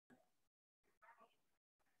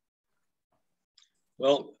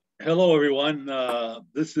Well, hello everyone.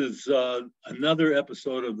 This is another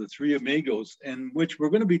episode of the Three Amigos, in which we're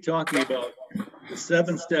going to be talking about the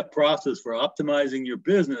 7-step process for optimizing your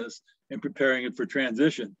business and preparing it for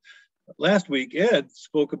transition. Last week, Ed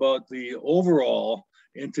spoke about the overall,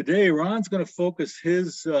 and today Ron's going to focus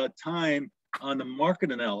his time on the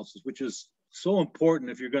market analysis, which is so important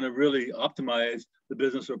if you're going to really optimize the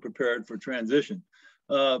business or prepare it for transition.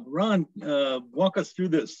 Ron, walk us through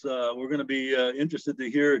this. We're going to be interested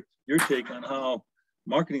to hear your take on how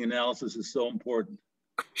marketing analysis is so important.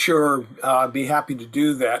 Sure, I'd be happy to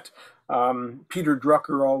do that. Peter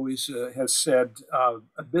Drucker always has said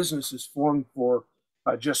a business is formed for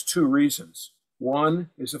just two reasons. One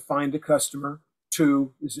is to find a customer.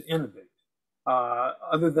 Two is to innovate.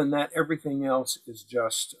 Other than that, everything else is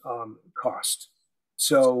just cost.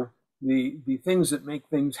 So the things that make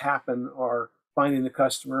things happen are finding the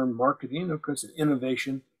customer, marketing, of course,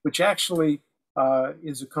 innovation, which actually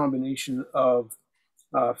is a combination of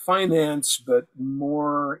finance, but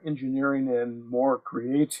more engineering and more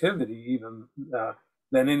creativity even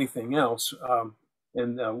than anything else.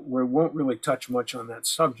 We won't really touch much on that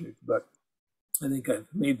subject, but I think I've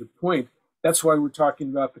made the point. That's why we're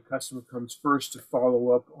talking about the customer comes first, to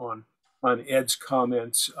follow up on Ed's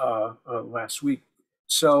comments last week.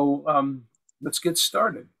 So let's get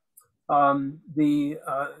started.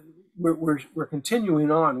 We're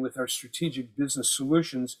continuing on with our strategic business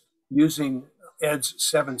solutions using Ed's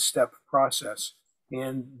 7-step process.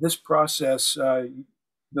 And this process,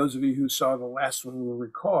 those of you who saw the last one will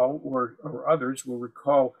recall, or others will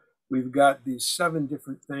recall, we've got these 7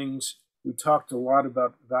 different things. We talked a lot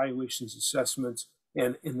about evaluations, assessments,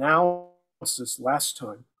 and analysis last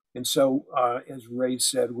time. And so, as Ray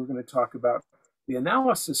said, we're going to talk about the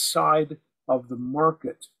analysis side of the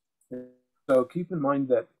market. So keep in mind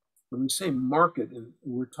that when we say market, and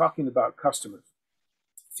we're talking about customers,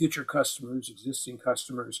 future customers, existing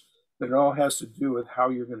customers, but it all has to do with how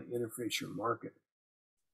you're going to interface your market.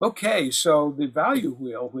 Okay, so the value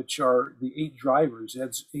wheel, which are the 8 drivers,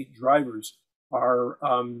 Ed's 8 drivers, are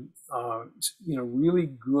really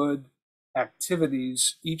good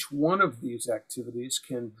activities. Each one of these activities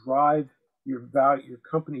can drive your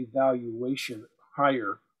company valuation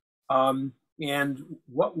higher. And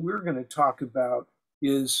what we're going to talk about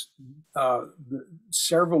is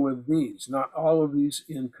several of these, not all of these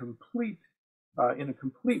in a complete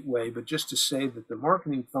way, but just to say that the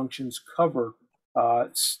marketing functions cover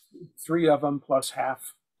 3 of them plus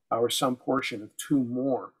half or some portion of 2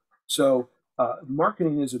 more. So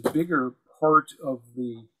marketing is a bigger part of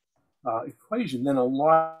the equation than a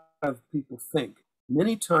lot of people think.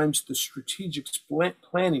 Many times the strategic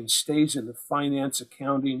planning stays in the finance,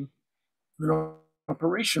 accounting,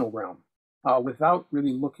 operational realm without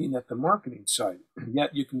really looking at the marketing side.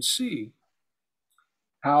 Yet you can see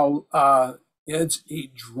how Ed's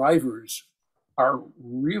 8 drivers are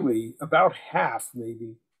really, about half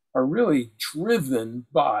maybe, are really driven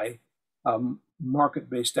by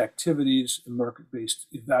market-based activities and market-based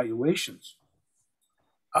evaluations.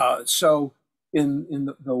 So in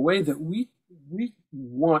the way that we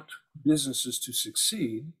want businesses to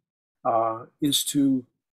succeed is to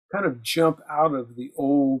kind of jump out of the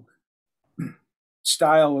old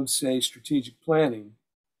style of, say, strategic planning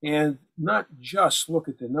and not just look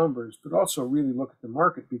at the numbers, but also really look at the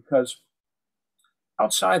market, because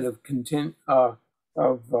outside of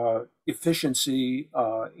efficiency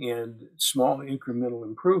and small incremental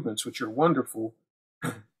improvements, which are wonderful,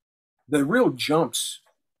 the real jumps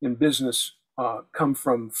in business come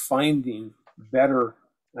from finding better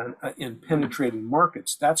and penetrating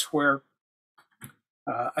markets. That's where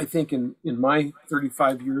I think in my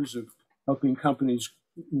 35 years of helping companies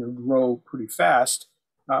grow pretty fast,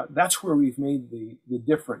 that's where we've made the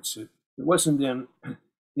difference. It wasn't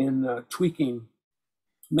in tweaking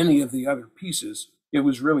many of the other pieces. It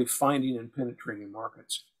was really finding and penetrating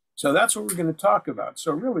markets. So that's what we're going to talk about.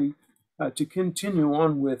 So really, to continue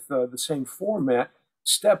on with the same format,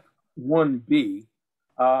 step 1B,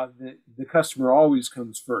 the customer always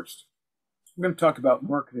comes first. We're going to talk about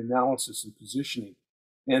market analysis and positioning.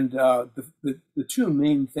 And the 2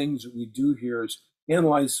 main things that we do here is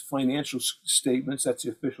analyze financial statements. That's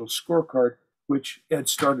the official scorecard, which Ed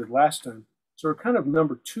started last time. So we're kind of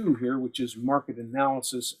number 2 here, which is market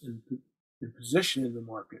analysis and position in the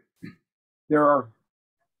market. There are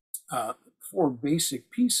 4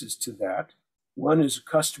 basic pieces to that. One is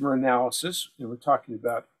customer analysis, and we're talking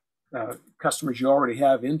about customers you already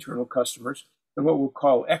have, internal customers, and what we'll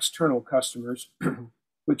call external customers,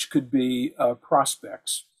 which could be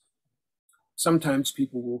prospects. Sometimes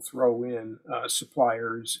people will throw in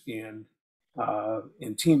suppliers and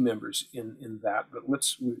and team members in that. But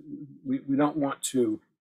we don't want to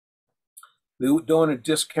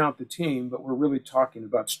discount the team, but we're really talking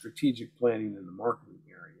about strategic planning in the marketing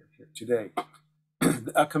area here today.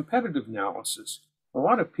 A competitive analysis. A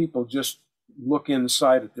lot of people just look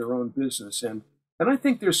inside at their own business, and I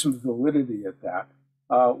think there's some validity at that.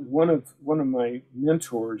 One of my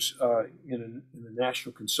mentors in a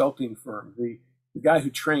national consulting firm, the guy who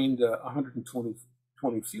trained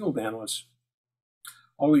 120 field analysts,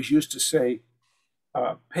 always used to say,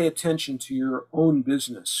 pay attention to your own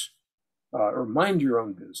business, or mind your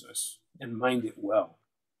own business and mind it well.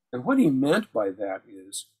 And what he meant by that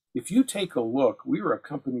is, if you take a look, we were a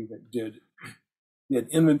company that did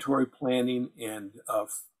inventory planning and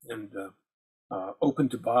open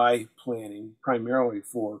to buy planning, primarily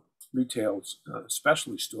for retail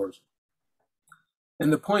specialty stores.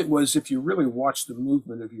 And the point was, if you really watch the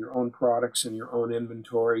movement of your own products and your own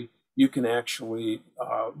inventory, you can actually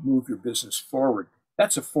move your business forward.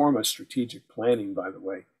 That's a form of strategic planning, by the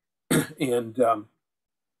way. And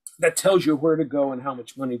that tells you where to go and how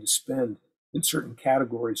much money to spend in certain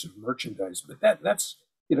categories of merchandise. But that's,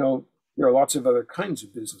 there are lots of other kinds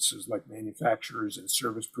of businesses like manufacturers and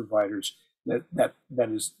service providers that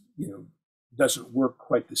is, doesn't work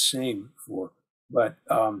quite the same for. But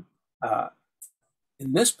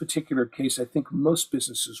in this particular case, I think most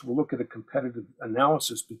businesses will look at a competitive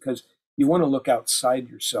analysis because you want to look outside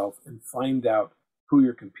yourself and find out who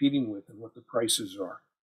you're competing with and what the prices are.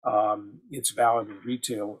 It's valid in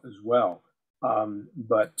retail as well. Then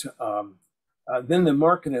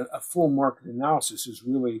a full market analysis is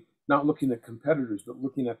really not looking at competitors, but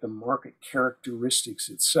looking at the market characteristics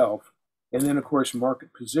itself. And then, of course,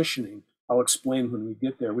 market positioning, I'll explain when we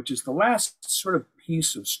get there, which is the last sort of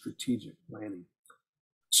piece of strategic planning.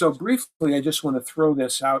 So briefly, I just want to throw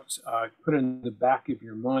this out, put it in the back of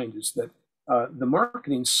your mind, is that the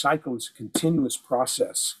marketing cycle is a continuous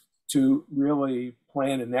process to really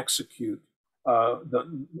plan and execute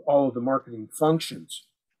all of the marketing functions.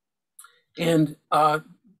 And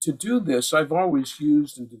to do this, I've always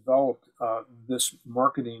used and developed this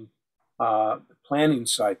marketing planning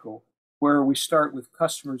cycle, where we start with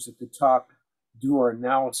customers at the top, do our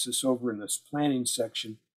analysis over in this planning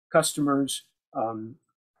section, customers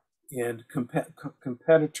and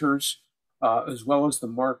competitors, as well as the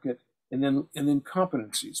market, and then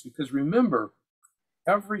competencies. Because remember,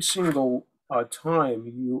 every single time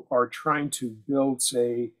you are trying to build,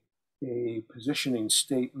 say, a positioning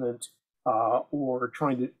statement or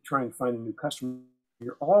trying to find a new customer,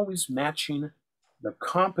 you're always matching the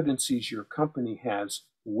competencies your company has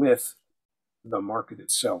with the market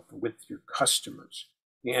itself, with your customers.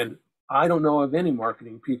 And I don't know of any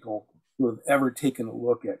marketing people who have ever taken a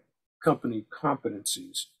look at company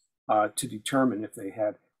competencies to determine if they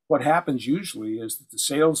had. What happens usually is that the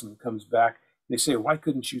salesman comes back, they say, why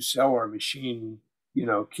couldn't you sell our machine,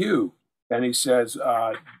 Q? And he says,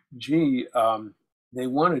 gee, they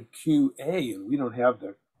wanted QA and we don't have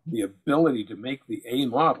the ability to make the A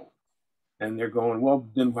model. And they're going, well,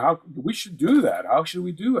 then we should do that. How should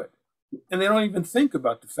we do it? And they don't even think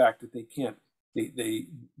about the fact that they can't, they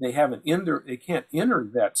can't enter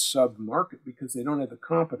that sub market because they don't have the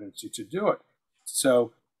competency to do it.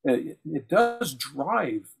 So it does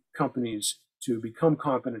drive companies to become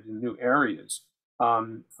competent in new areas.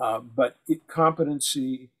 But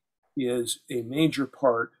competency is a major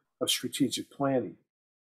part of strategic planning.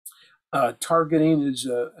 Targeting is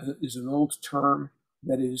an old term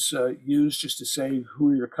that is used just to say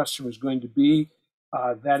who your customer is going to be.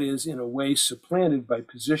 That is in a way supplanted by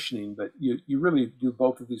positioning, but you really do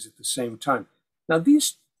both of these at the same time. Now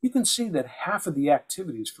you can see that half of the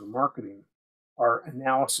activities for marketing are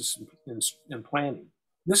analysis and planning.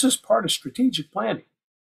 This is part of strategic planning.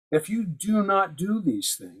 If you do not do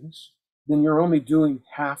these things, then you're only doing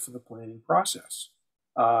half of the planning process.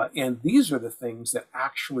 And these are the things that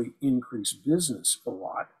actually increase business a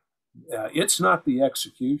lot. It's not the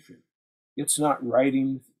execution. It's not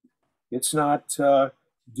writing. It's not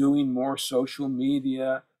doing more social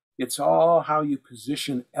media. It's all how you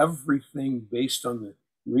position everything based on the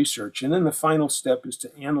research. And then the final step is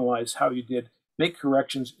to analyze how you did, make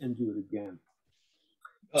corrections, and do it again.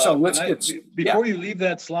 So let's before you leave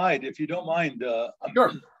that slide, if you don't mind,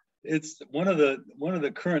 sure. It's one of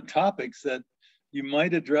the current topics that you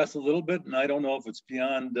might address a little bit, and I don't know if it's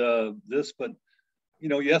beyond this, but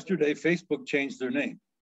yesterday Facebook changed their name.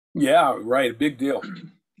 Yeah, right, big deal.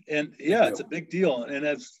 And yeah, it's a big deal. And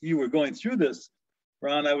as you were going through this,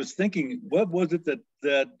 Ron, I was thinking, what was it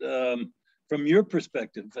that from your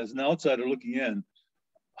perspective as an outsider looking in,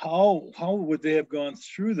 how would they have gone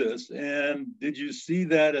through this? And did you see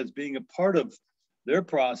that as being a part of their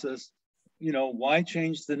process? You know, why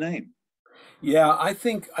change the name? Yeah, I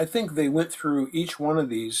think they went through each one of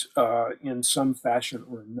these in some fashion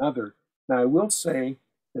or another. Now, I will say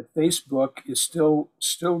that Facebook is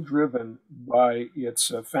still driven by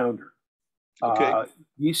its founder. Okay.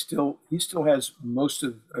 He still has most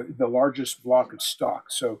of the largest block of stock,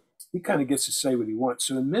 so he kind of gets to say what he wants.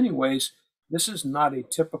 So in many ways, this is not a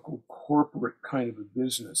typical corporate kind of a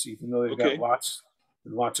business, even though they've got Okay. lots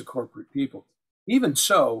and lots of corporate people. Even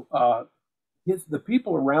so, the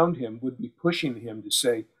people around him would be pushing him to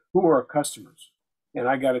say, "Who are our customers?" And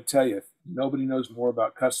I got to tell you, nobody knows more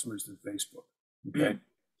about customers than Facebook. Okay,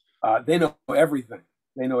 they know everything.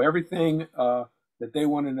 They know everything that they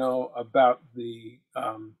want to know about the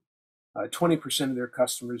 20% of their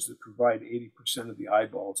customers that provide 80% of the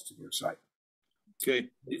eyeballs to their site. Okay.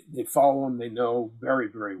 They follow them. They know very,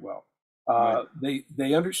 very well. Right.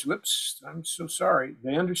 They understand. Whoops, I'm so sorry.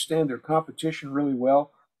 They understand their competition really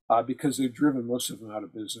well because they've driven most of them out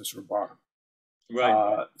of business or bought them.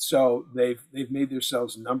 Right. So they've made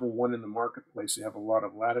themselves number one in the marketplace. They have a lot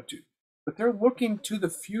of latitude, but they're looking to the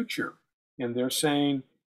future, and they're saying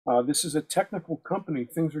this is a technical company.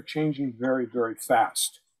 Things are changing very, very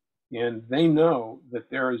fast, and they know that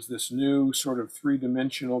there is this new sort of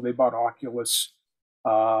three-dimensional. They bought Oculus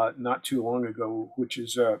not too long ago, which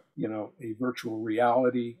is a virtual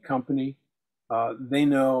reality company. They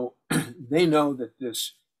know they know that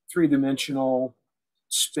this three-dimensional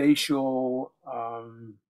spatial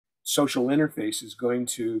social interface is going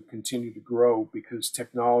to continue to grow because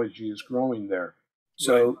technology is growing there.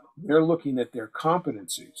 So Right. they're looking at their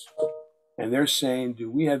competencies and they're saying, do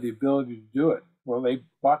we have the ability to do it? Well, they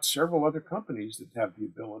bought several other companies that have the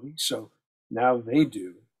ability, so now they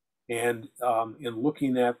do. And in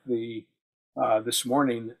looking at the this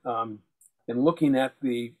morning, in looking at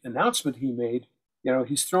the announcement he made,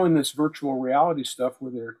 he's throwing this virtual reality stuff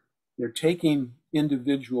where they're taking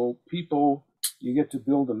individual people. You get to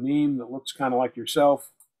build a meme that looks kind of like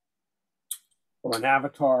yourself or an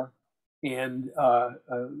avatar, and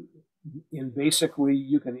basically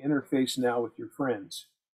you can interface now with your friends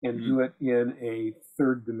and do it in a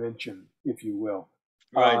third dimension, if you will.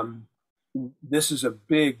 Right. This is a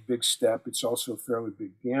big, big step. It's also a fairly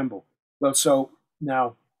big gamble. Well, so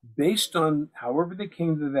now, based on however they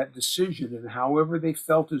came to that decision and however they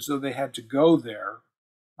felt as though they had to go there,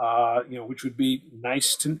 which would be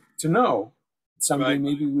nice to know. Someday Right.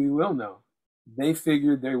 maybe we will know. They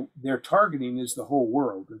figured their targeting is the whole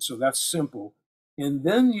world, and so that's simple. And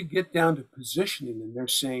then you get down to positioning, and they're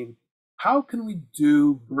saying, how can we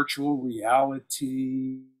do virtual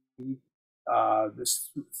reality, this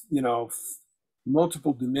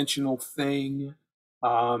multiple dimensional thing?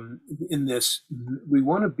 In this, we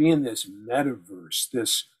want to be in this metaverse,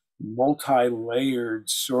 this multi-layered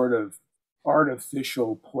sort of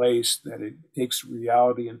artificial place that it takes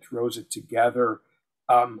reality and throws it together.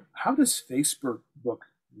 How does Facebook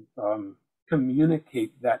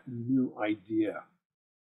communicate that new idea?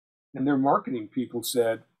 And their marketing people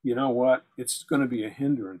said, you know what? It's going to be a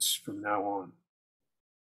hindrance from now on.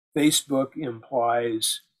 Facebook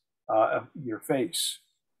implies your face,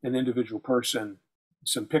 an individual person,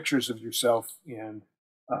 some pictures of yourself, and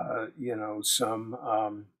some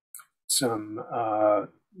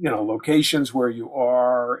locations where you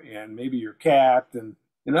are, and maybe your cat. And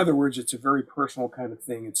in other words, it's a very personal kind of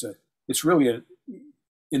thing. It's really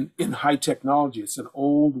in high technology. It's an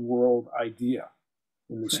old world idea,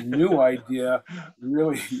 and this new idea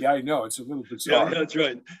really, yeah, I know it's a little bizarre. Yeah, that's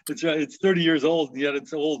right. That's right. It's 30 years old, yet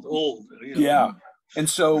it's old. Yeah, and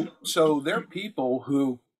so there are people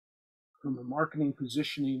who, from a marketing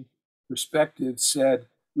positioning perspective, said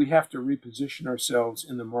we have to reposition ourselves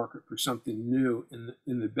in the market for something new,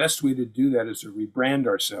 and the best way to do that is to rebrand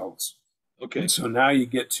ourselves. Okay. And so now you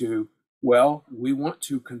get to, well, we want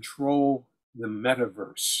to control the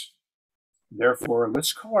metaverse. Therefore,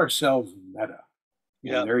 let's call ourselves Meta.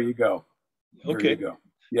 And Yeah. there you go. There Okay. you go.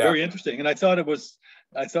 Yeah. Very interesting. And I thought it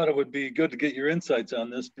would be good to get your insights on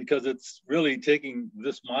this, because it's really taking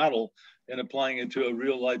this model and applying it to a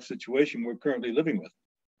real life situation we're currently living with.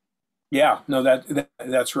 Yeah, no,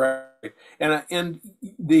 that's right. And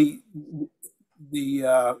the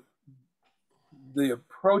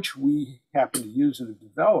approach we happen to use and have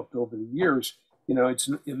developed over the years,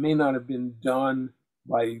 it may not have been done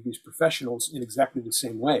by these professionals in exactly the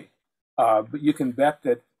same way, but you can bet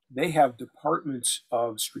that they have departments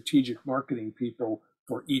of strategic marketing people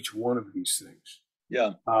for each one of these things.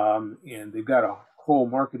 Yeah. And they've got a whole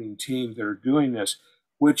marketing team that are doing this,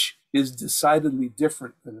 which is decidedly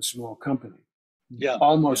different than a small company. Yeah.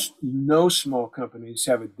 Almost no small companies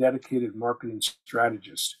have a dedicated marketing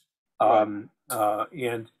strategist. Right.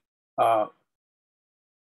 And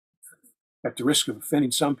at the risk of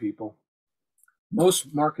offending some people,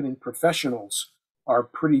 most marketing professionals are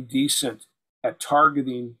pretty decent at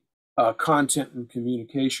targeting content and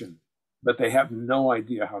communication, but they have no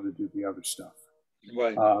idea how to do the other stuff.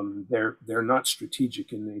 Right. They're not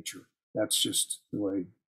strategic in nature. That's just the way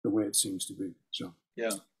it seems to be. So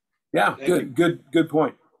Yeah. yeah, Thank good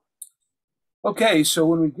point. Okay, so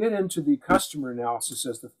when we get into the customer analysis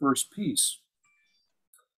as the first piece,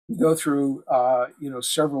 we go through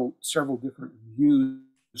several different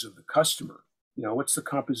views of the customer. What's the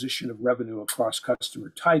composition of revenue across customer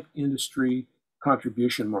type, industry,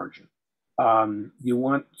 contribution margin? You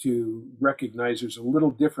want to recognize there's a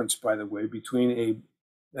little difference, by the way, between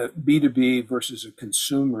a B2B versus a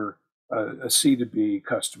consumer, a C2B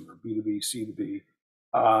customer, B2B, C2B,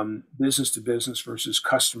 business to business versus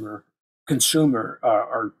consumer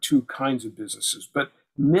are two kinds of businesses. But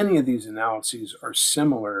many of these analyses are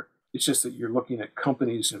similar. It's just that you're looking at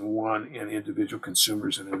companies in one and individual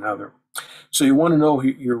consumers in another. So you want to know who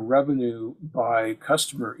your revenue by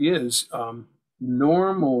customer is.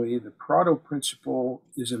 Normally, the Pareto principle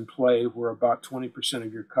is in play where about 20%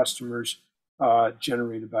 of your customers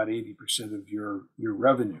generate about 80% of your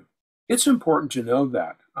revenue. It's important to know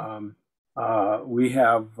that. We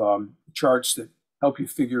have charts that help you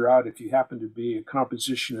figure out if you happen to be a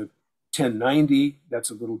composition of 10-90, that's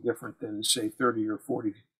a little different than, say, 30 or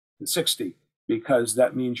 40 to 60, because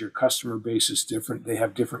that means your customer base is different. They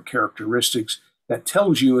have different characteristics. That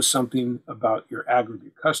tells you something about your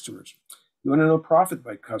aggregate customers. You want to know profit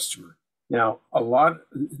by customer. Now,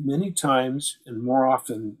 many times, and more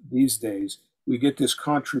often these days, we get this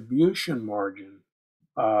contribution margin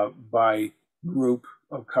by group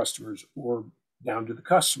of customers or down to the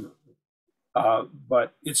customer.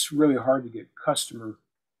 But it's really hard to get customer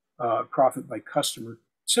profit by customer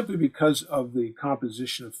simply because of the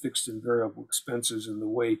composition of fixed and variable expenses and the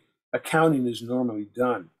way accounting is normally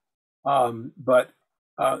done. But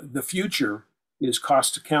the future is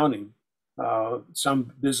cost accounting.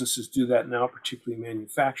 Some businesses do that now, particularly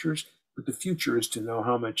manufacturers, but the future is to know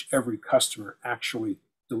how much every customer actually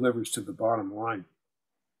delivers to the bottom line.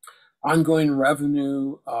 Ongoing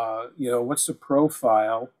revenue, what's the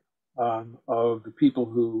profile of the people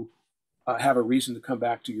who have a reason to come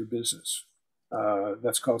back to your business?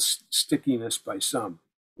 That's called stickiness by some.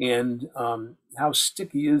 And how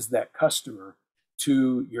sticky is that customer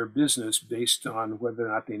to your business based on whether or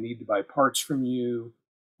not they need to buy parts from you?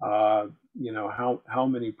 How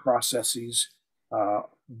many processes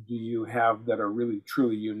do you have that are really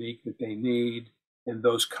truly unique that they need, and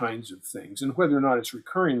those kinds of things, and whether or not it's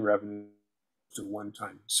recurring revenue to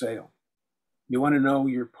one-time sale. You want to know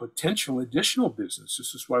your potential additional business.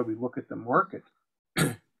 This is why we look at the market.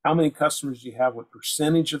 How many customers do you have? What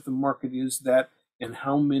percentage of the market is that? And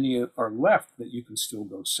how many are left that you can still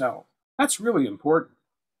go sell? That's really important.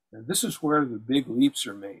 And this is where the big leaps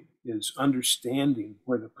are made, is understanding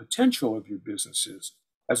where the potential of your business is,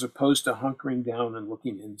 as opposed to hunkering down and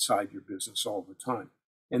looking inside your business all the time.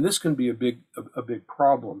 And this can be a big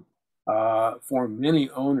problem for many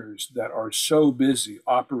owners that are so busy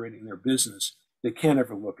operating their business, they can't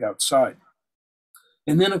ever look outside.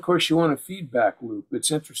 And then, of course, you want a feedback loop.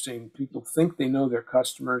 It's interesting. People think they know their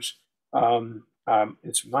customers.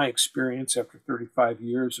 It's my experience after 35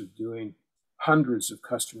 years of doing hundreds of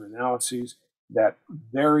customer analyses that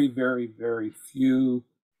very, very, very few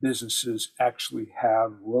businesses actually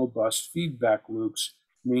have robust feedback loops,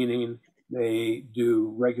 meaning they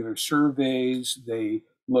do regular surveys, they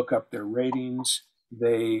look up their ratings,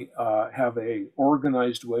 they have an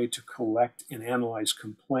organized way to collect and analyze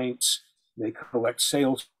complaints, they collect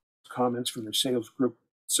sales comments from their sales group.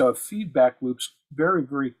 So a feedback loop's very,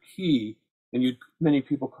 very key, and many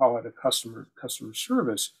people call it a customer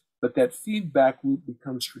service, but that feedback loop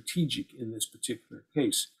becomes strategic in this particular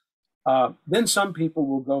case. Then some people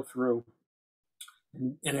will go through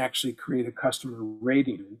and actually create a customer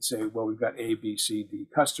rating and say, well, we've got A, B, C, D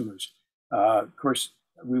customers. Of course,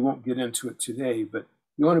 we won't get into it today, but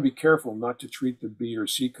you want to be careful not to treat the B or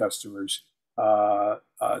C customers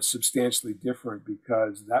substantially different,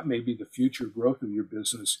 because that may be the future growth of your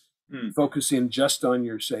business. Focusing just on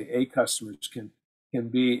your, say, A customers can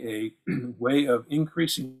be a way of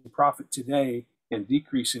increasing profit today and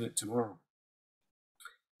decreasing it tomorrow.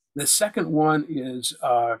 The second one is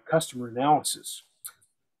customer analysis.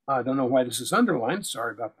 I don't know why this is underlined.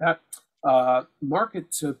 Sorry about that.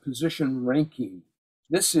 Market to position ranking.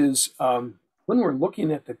 This is when we're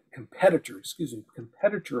looking at the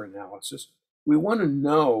competitor analysis, we want to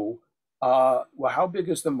know Well, how big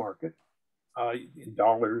is the market? In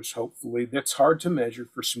dollars, hopefully. That's hard to measure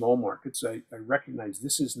for small markets. I recognize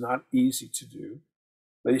this is not easy to do.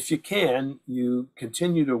 But if you can, you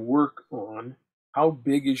continue to work on how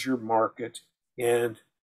big is your market and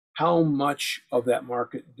how much of that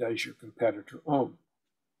market does your competitor own.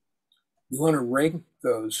 You want to rank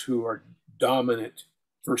those who are dominant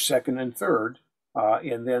first, second, and third,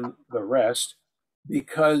 and then the rest,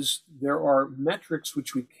 because there are metrics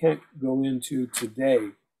which we can't go into today,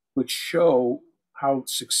 which show how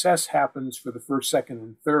success happens for the first, second,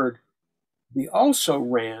 and third. The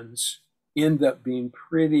also-rans end up being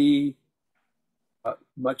pretty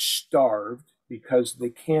much starved because they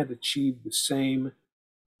can't achieve the same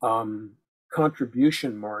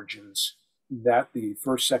contribution margins that the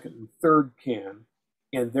first, second, and third can,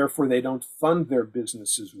 and therefore they don't fund their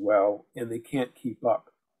businesses well and they can't keep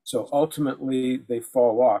up. So ultimately they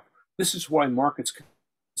fall off. This is why markets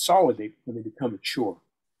consolidate when they become mature.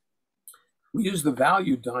 We use the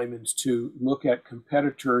value diamonds to look at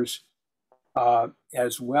competitors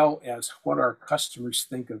as well as what our customers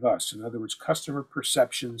think of us. In other words, customer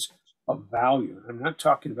perceptions of value. I'm not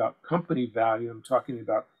talking about company value. I'm talking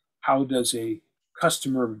about how does a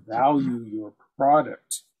customer value your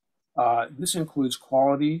product. This includes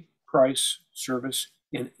quality, price, service,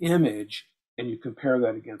 and image, and you compare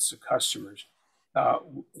that against the customers.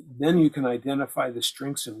 Then you can identify the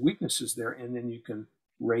strengths and weaknesses there, and then you can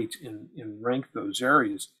rate and rank those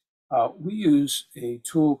areas. We use a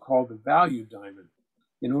tool called the value diamond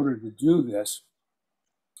in order to do this.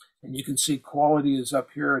 And you can see quality is up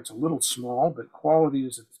here. It's a little small, but quality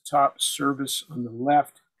is at the top, service on the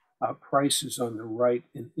left, price is on the right,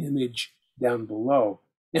 and image down below.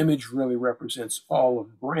 Image really represents all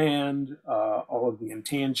of brand, all of the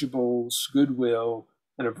intangibles, goodwill,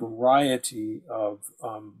 and a variety of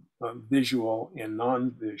visual and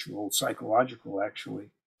non-visual, psychological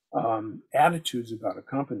actually, attitudes about a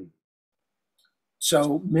company.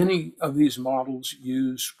 So many of these models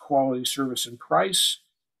use quality, service, and price.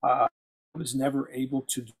 I was never able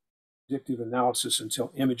to do predictive analysis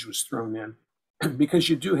until image was thrown in, because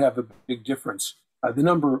you do have a big difference. The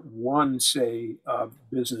number one, say,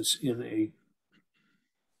 business in a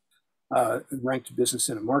ranked business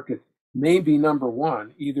in a market may be number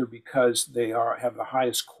one, either because they have the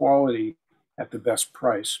highest quality at the best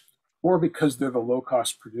price, or because they're the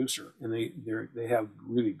low-cost producer and they have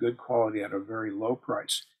really good quality at a very low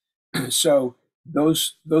price. So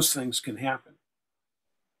those things can happen.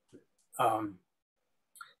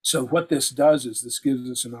 So what this does is this gives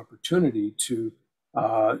us an opportunity to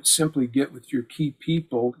simply get with your key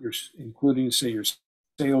people, including, say, your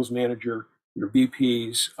sales manager, your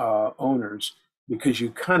VPs, owners, because you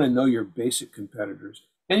kind of know your basic competitors.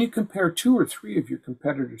 And you compare 2 or 3 of your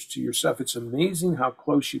competitors to yourself. It's amazing how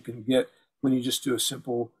close you can get when you just do a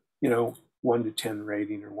simple, 1 to 10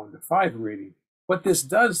 rating or 1 to 5 rating. What this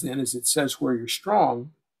does then is it says where you're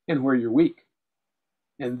strong and where you're weak.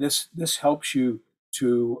 And this helps you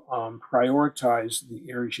to prioritize the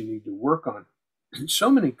areas you need to work on. So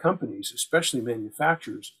many companies, especially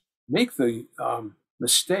manufacturers, make the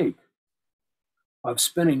mistake of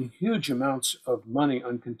spending huge amounts of money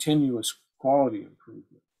on continuous quality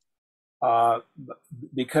improvement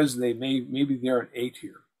because maybe they're an 8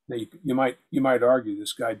 here. Now you might argue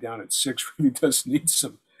this guy down at 6 really does need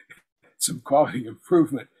some quality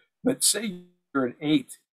improvement, but say you're an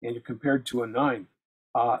 8 and you're compared to a 9.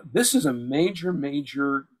 This is a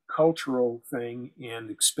major cultural thing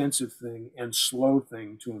and expensive thing and slow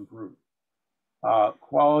thing to improve.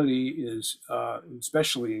 Quality is,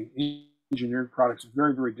 especially in engineered products,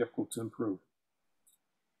 very difficult to improve.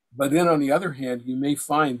 But then on the other hand, you may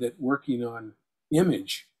find that working on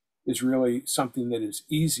image is really something that is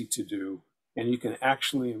easy to do, and you can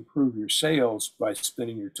actually improve your sales by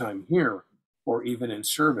spending your time here or even in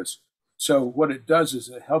service. So what it does is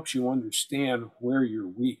it helps you understand where you're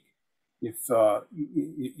weak. If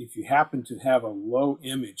you happen to have a low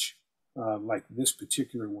image, like this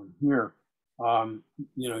particular one here,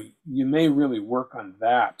 you may really work on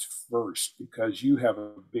that first because you have a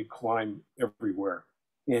big climb everywhere.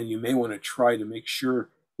 And you may want to try to make sure,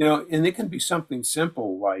 and it can be something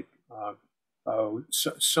simple like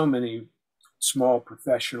so many small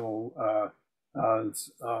professional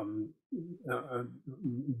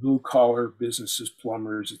blue collar businesses,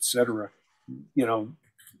 plumbers, etc.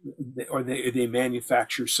 Or they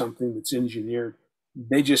manufacture something that's engineered.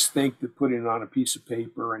 They just think that putting it on a piece of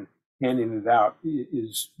paper and handing it out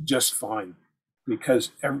is just fine because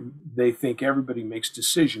they think everybody makes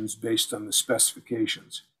decisions based on the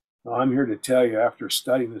specifications. Well, I'm here to tell you, after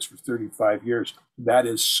studying this for 35 years, that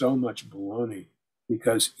is so much baloney.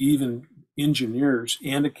 because even engineers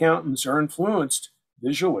and accountants are influenced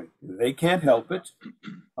visually. They can't help it.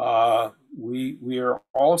 We are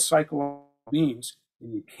all psychological beings,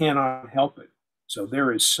 and you cannot help it. So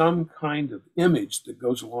there is some kind of image that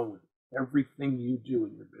goes along with everything you do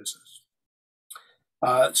in your business.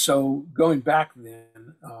 So going back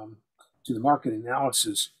then to the market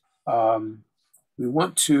analysis, we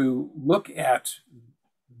want to look at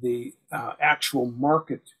the actual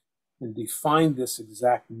market and define this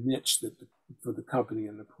exact niche for the company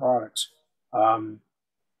and the products.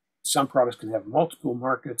 Some products can have multiple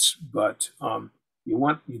markets, but you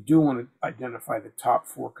do want to identify the top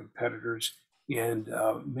 4 competitors and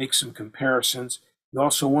make some comparisons. You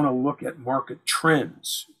also want to look at market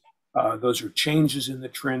trends. Those are changes in the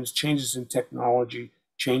trends, changes in technology,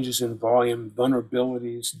 changes in volume,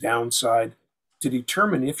 vulnerabilities, downside, to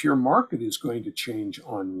determine if your market is going to change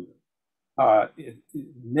on you.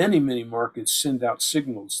 Many markets send out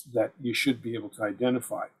signals that you should be able to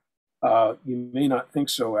identify. You may not think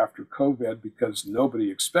so after COVID because nobody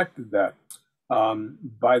expected that.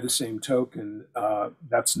 By the same token,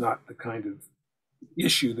 that's not the kind of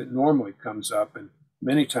issue that normally comes up, and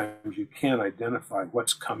many times you can't identify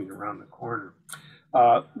what's coming around the corner.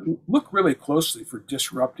 Look really closely for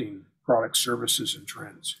disrupting product, services, and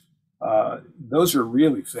trends. Those are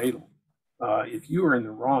really fatal. If you are in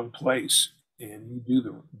the wrong place and you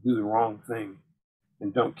do the wrong thing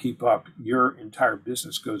and don't keep up, your entire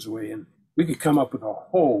business goes away. And we could come up with a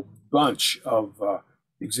whole bunch of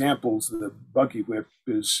examples. The buggy whip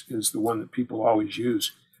is the one that people always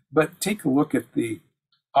use. But take a look at the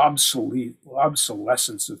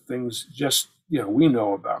obsolescence of things just, we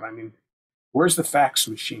know about. I mean, where's the fax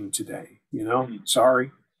machine today?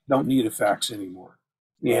 Sorry, don't need a fax anymore.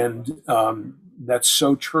 And that's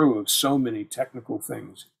so true of so many technical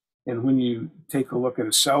things. And when you take a look at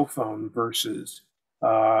a cell phone versus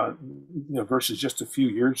just a few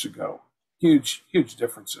years ago, huge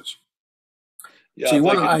differences. Yeah, so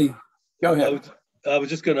go ahead. I was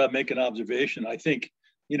just going to make an observation. I think,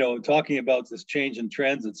 talking about this change in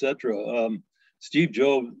trends, et cetera, Steve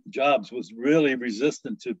Jobs was really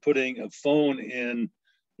resistant to putting a phone in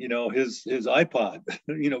his iPod,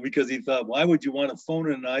 because he thought, why would you want a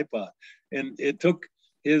phone in an iPod? And it took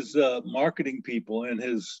his marketing people and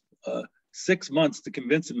his 6 months to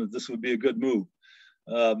convince him that this would be a good move.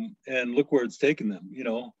 And look where it's taken them,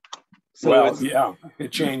 So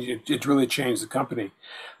it changed. It really changed the company.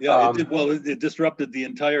 Yeah, it did. Well, it disrupted the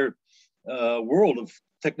entire world of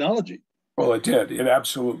technology. Well, it did. It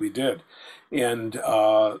absolutely did. And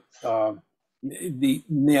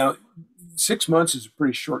now 6 months is a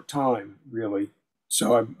pretty short time, really.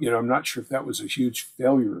 So I'm not sure if that was a huge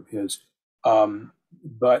failure of his,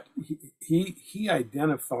 but he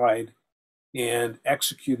identified and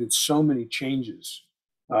executed so many changes.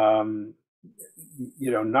 Not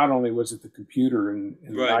only was it the computer and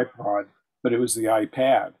right. the iPod, but it was the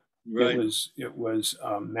iPad. Right. It was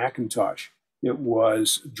Macintosh. It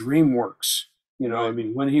was DreamWorks. Right. I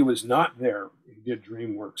mean, when he was not there, he did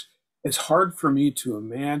DreamWorks. It's hard for me to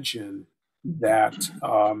imagine that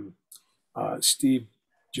Steve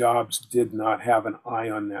Jobs did not have an eye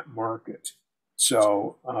on that market.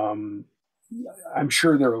 So I'm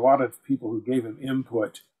sure there are a lot of people who gave him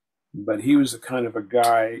input, but he was the kind of a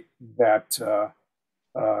guy that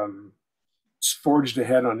forged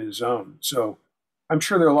ahead on his own. So I'm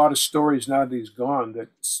sure there are a lot of stories now that he's gone that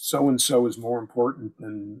so-and-so is more important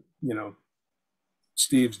than,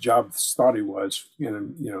 Steve Jobs thought he was,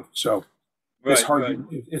 so right,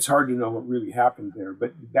 it's hard to know what really happened there,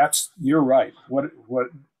 but you're right. What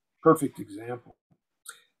perfect example.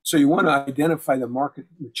 So you want to identify the market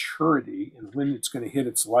maturity and when it's going to hit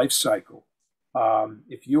its life cycle.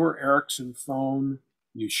 If you're Ericsson phone,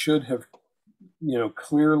 you should have,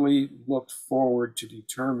 clearly looked forward to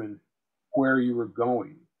determine where you were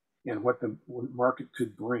going and what the market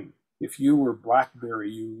could bring. If you were BlackBerry,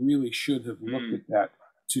 you really should have looked at that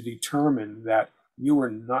to determine that you were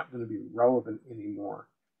not going to be relevant anymore.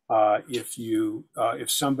 If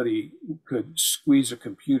somebody could squeeze a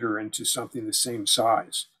computer into something the same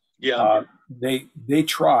size, they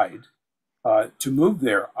tried to move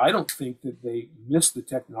there. I don't think that they missed the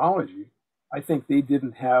technology. I think they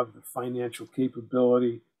didn't have the financial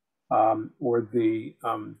capability or the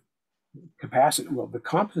capacity, the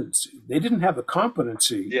competency. They didn't have the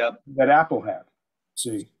competency that Apple had.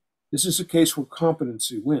 See, this is a case where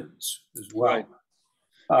competency wins as well. Right.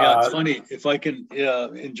 Yeah, it's funny. If I can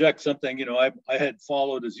inject something, I had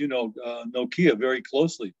followed, as you know, Nokia very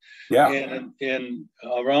closely. Yeah. And in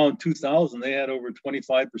around 2000, they had over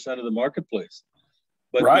 25% of the marketplace.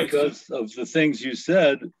 But because of the things you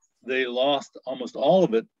said, they lost almost all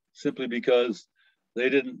of it simply because they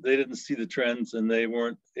didn't see the trends and they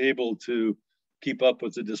weren't able to keep up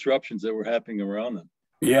with the disruptions that were happening around them.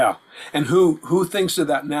 Yeah. And who thinks of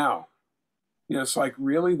that now? You know, it's like,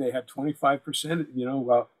 really, they had 25%, you know,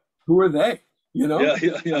 well, who are they? You know? I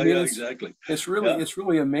mean, Exactly. It's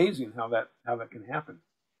really amazing how that can happen.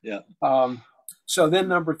 Yeah. So then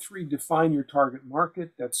number 3, define your target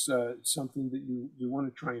market. That's something that you want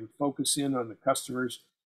to try and focus in on the customers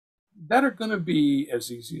that are going to be as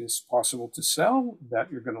easy as possible to sell, that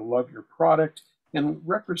you're going to love your product and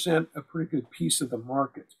represent a pretty good piece of the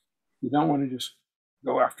market. You don't want to just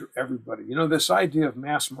go after everybody. You know, this idea of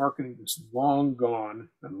mass marketing is long gone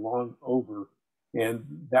and long over.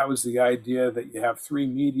 And that was the idea that you have 3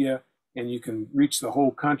 media and you can reach the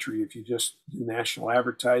whole country if you just do national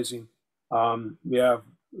advertising. We have,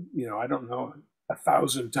 you know, I don't know,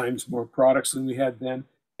 1,000 times more products than we had then.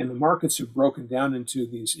 And the markets have broken down into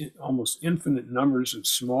these almost infinite numbers of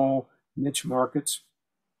small niche markets.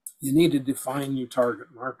 You need to define your target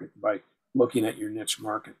market by looking at your niche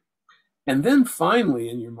market. And then finally,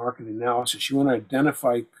 in your market analysis, you want to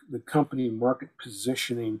identify the company market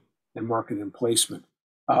positioning and market placement.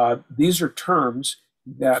 These are terms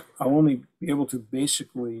that I'll only be able to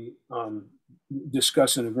basically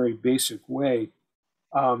discuss in a very basic way.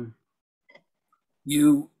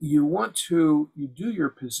 You do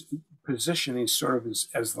your positioning sort of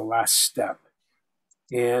as the last step,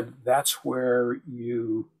 and that's where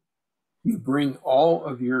you bring all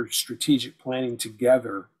of your strategic planning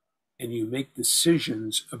together and you make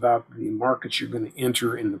decisions about the markets you're going to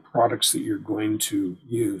enter and the products that you're going to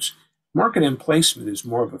use. Market and placement is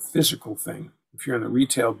more of a physical thing. If you're in the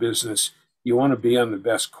retail business, you want to be on the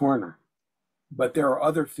best corner. But there are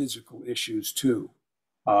other physical issues too.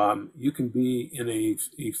 You can be in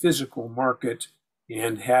a physical market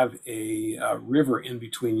and have a river in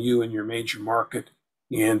between you and your major market,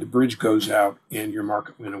 and the bridge goes out and your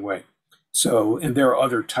market went away. So, and there are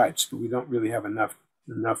other types, but we don't really have enough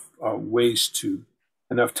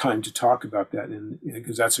time to talk about that, and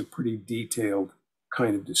because that's a pretty detailed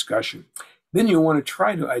kind of discussion. Then you want to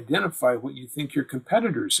try to identify what you think your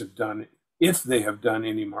competitors have done, if they have done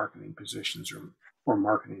any marketing positions or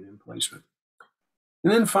marketing and placement.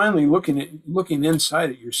 And then finally, looking inside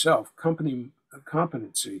at yourself, company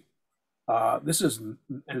competency. This is,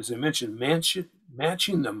 as I mentioned,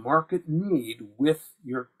 matching the market need with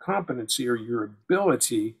your competency or your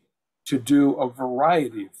ability to do a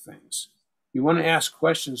variety of things. You want to ask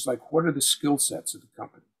questions like, what are the skill sets of the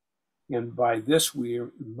company? And by this,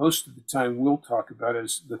 most of the time we'll talk about,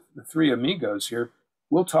 as the 3 amigos here,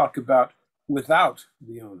 we'll talk about without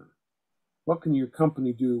the owner. What can your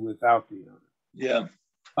company do without the owner? Yeah.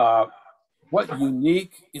 What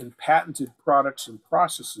unique and patented products and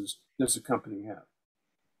processes does the company have?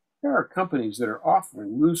 There are companies that are awfully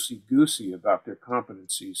loosey-goosey about their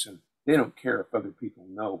competencies, and they don't care if other people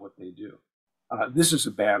know what they do. This is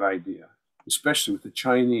a bad idea, especially with the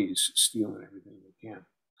Chinese stealing everything they can.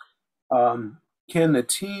 Can the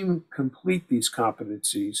team complete these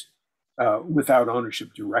competencies without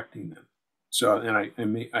ownership directing them? So, and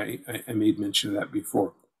I made mention of that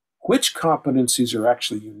before. Which competencies are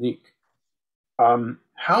actually unique?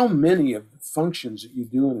 How many of the functions that you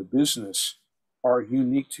do in a business are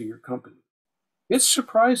unique to your company? It's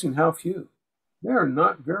surprising how few. There are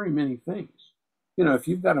not very many things. You know, if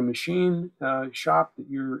you've got a machine shop that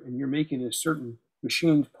you're making a certain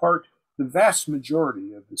machined part, the vast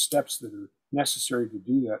majority of the steps that are necessary to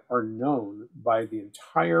do that are known by the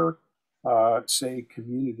entire, say,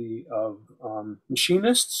 community of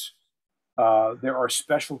machinists. There are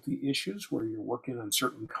specialty issues where you're working on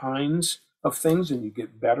certain kinds of things and you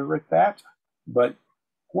get better at that. But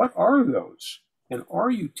what are those? And are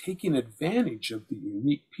you taking advantage of the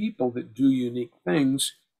unique people that do unique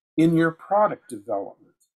things in your product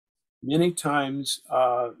development? Many times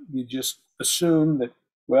you just assume that,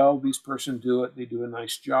 well, these persons do it, they do a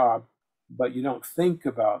nice job, but you don't think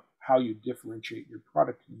about how you differentiate your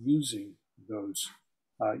product using those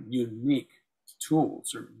unique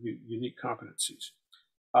tools or unique competencies.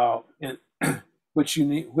 And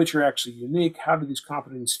which are actually unique. How do these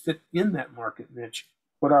competencies fit in that market niche?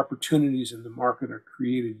 What opportunities in the market are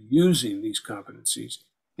created using these competencies?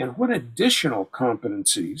 And what additional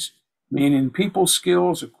competencies, meaning people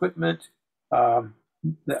skills, equipment,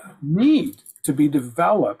 that need to be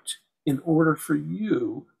developed in order for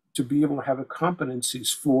you to be able to have the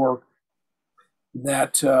competencies for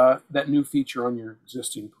that new feature on your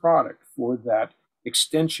existing product, for that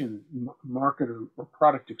extension market or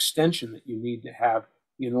product extension that you need to have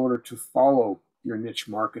in order to follow your niche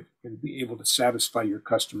market and be able to satisfy your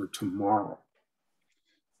customer tomorrow.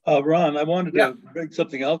 Ron, I wanted Yeah. to bring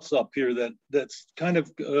something else up here that's kind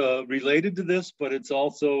of related to this, but it's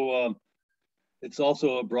also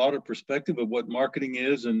a broader perspective of what marketing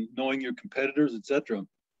is and knowing your competitors, etc.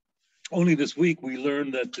 Only this week we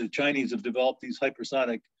learned that the Chinese have developed these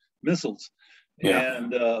hypersonic missiles, Yeah.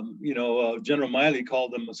 and General Miley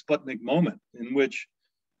called them a Sputnik moment, in which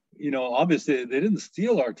obviously they didn't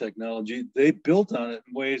steal our technology; they built on it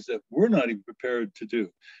in ways that we're not even prepared to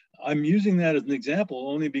do. I'm using that as an example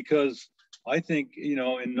only because I think, in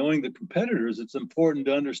knowing the competitors, it's important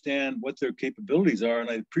to understand what their capabilities are. And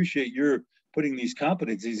I appreciate your putting these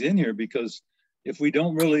competencies in here, because if we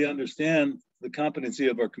don't really understand the competency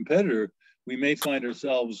of our competitor, we may find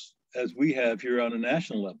ourselves as we have here on a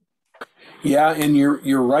national level. Yeah, and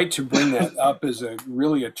you're right to bring that up as a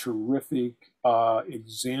terrific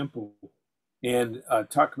example, and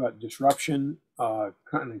talk about disruption, kind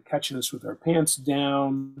of catching us with our pants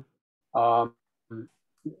down, um,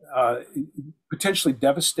 uh, potentially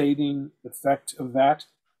devastating effect of that.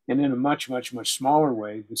 And in a much, much, much smaller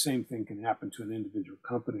way, the same thing can happen to an individual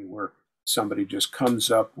company where somebody just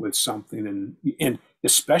comes up with something, and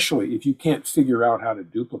especially if you can't figure out how to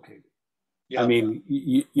duplicate it. Yeah. I mean,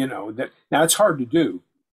 that now it's hard to do,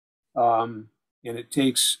 and it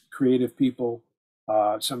takes creative people,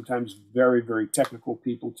 sometimes very, very technical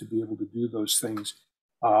people, to be able to do those things.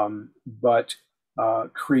 But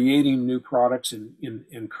creating new products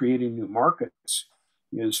and creating new markets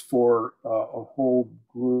is for a whole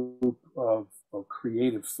group of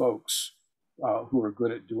creative folks who are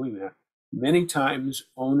good at doing that. Many times,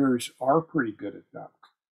 owners are pretty good at that.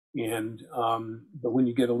 And but when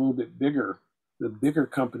you get a little bit bigger, the bigger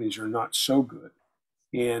companies are not so good,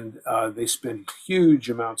 and they spend huge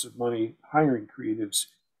amounts of money hiring creatives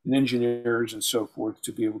and engineers and so forth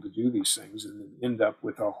to be able to do these things, and then end up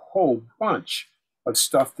with a whole bunch of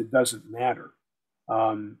stuff that doesn't matter.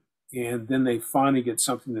 And then they finally get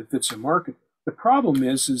something that fits a market. The problem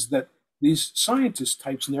is that these scientist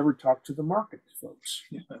types never talk to the market folks.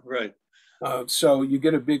 Yeah, right. So you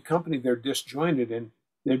get a big company, they're disjointed, and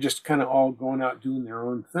they're just kind of all going out doing their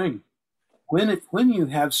own thing. When you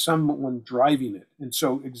have someone driving it, and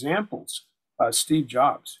so examples, Steve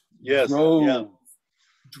Jobs Yes. drove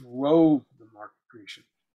the market creation,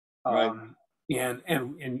 Right. and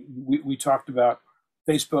we talked about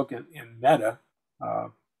Facebook and Meta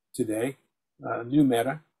today, new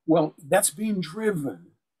Meta. Well, that's being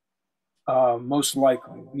driven, most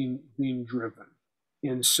likely being driven,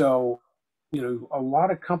 and so a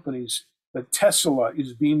lot of companies. But Tesla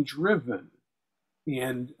is being driven,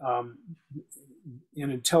 and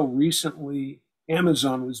until recently,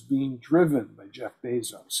 Amazon was being driven by Jeff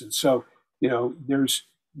Bezos. And so,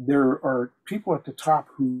 there are people at the top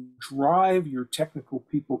who drive your technical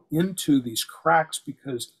people into these cracks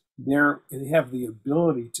because they have the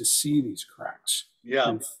ability to see these cracks,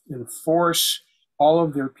 Yeah. and force all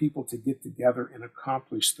of their people to get together and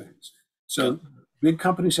accomplish things. So big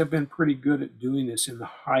companies have been pretty good at doing this in the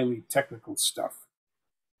highly technical stuff.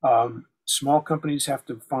 Small companies have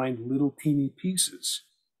to find little teeny pieces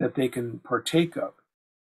that they can partake of.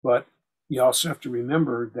 But you also have to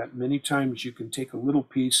remember that many times you can take a little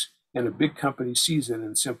piece and a big company sees it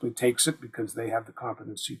and simply takes it because they have the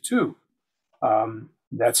competency too.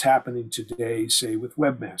 That's happening today, say, with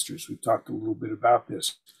webmasters. We've talked a little bit about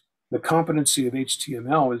this. The competency of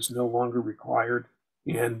HTML is no longer required,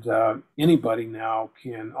 and almost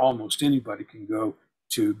anybody can go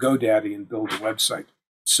to GoDaddy and build a website.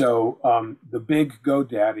 So the big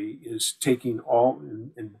GoDaddy is taking all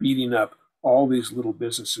and beating up all these little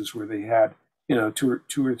businesses where they had, two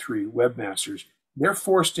or three webmasters. They're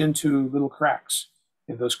forced into little cracks,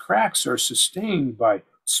 and those cracks are sustained by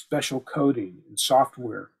special coding and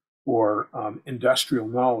software or industrial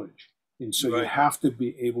knowledge. And so you have to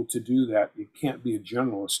be able to do that. You can't be a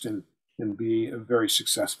generalist and be a very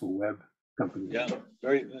successful web company. Yeah,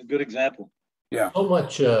 very good example. Yeah. So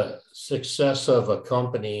much success of a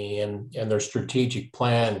company and their strategic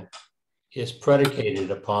plan is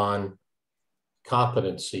predicated upon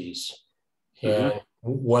competencies and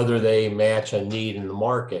whether they match a need in the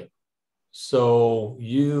market. So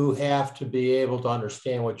you have to be able to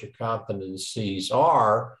understand what your competencies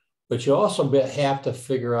are, but you also have to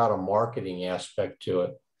figure out a marketing aspect to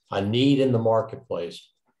it, a need in the marketplace.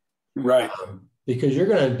 Right. Because you're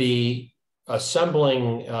going to be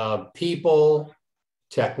assembling people,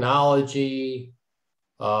 technology,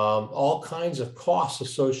 all kinds of costs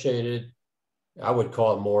associated. I would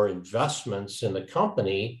call it more investments in the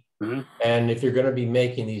company. And if you're going to be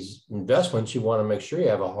making these investments, you want to make sure you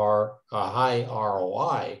have a high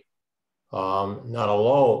ROI not a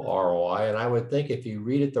low ROI. And I would think if you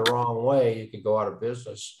read it the wrong way, you could go out of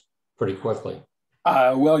business pretty quickly.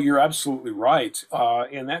 Well, you're absolutely right.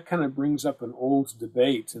 And that kind of brings up an old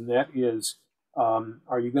debate, and that is,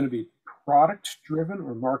 are you going to be product driven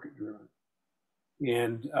or market driven?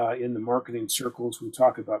 And in the marketing circles, we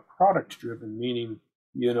talk about product driven, meaning,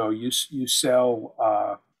 you sell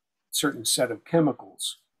a certain set of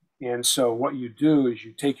chemicals. And so what you do is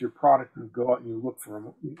you take your product and go out and you look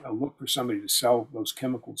for somebody to sell those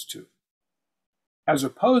chemicals to, as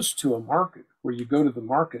opposed to a market where you go to the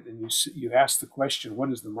market and you ask the question,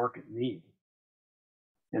 what does the market need?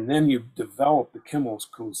 And then you develop the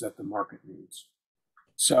chemicals that the market needs.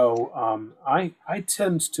 So I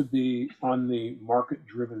tend to be on the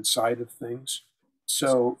market-driven side of things.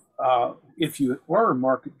 So if you are a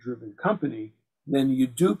market-driven company, then you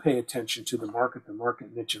do pay attention to the market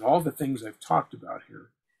niche, and all the things I've talked about here.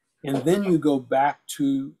 And then you go back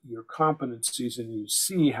to your competencies and you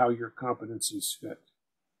see how your competencies fit.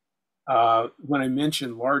 When I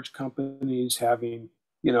mentioned large companies having,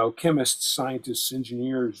 chemists, scientists,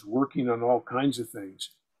 engineers working on all kinds of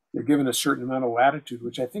things, they're given a certain amount of latitude,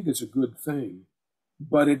 which I think is a good thing.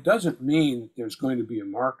 But it doesn't mean that there's going to be a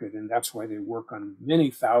market, and that's why they work on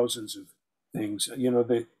many thousands of things.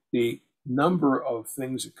 The number of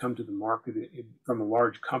things that come to the market from a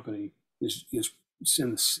large company is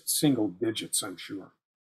in the single digits, I'm sure.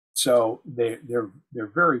 So they're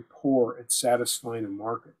very poor at satisfying a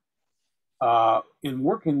market. In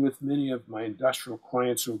working with many of my industrial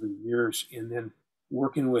clients over the years, and then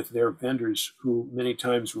working with their vendors, who many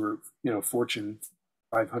times were, Fortune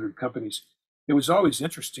 500 companies, it was always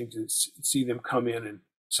interesting to see them come in, and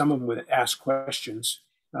some of them would ask questions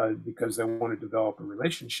because they want to develop a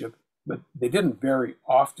relationship, but they didn't very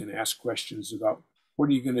often ask questions about what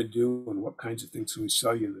are you going to do and what kinds of things can we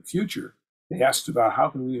sell you in the future. They asked about how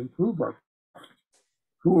can we improve our product.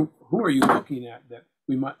 Who are you looking at that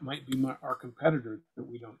we might be our competitor that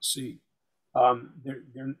we don't see? They're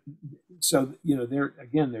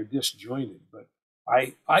disjointed. But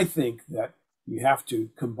I think that you have to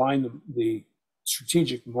combine the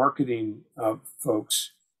strategic marketing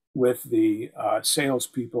folks with the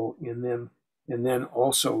salespeople, and then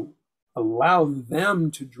also allow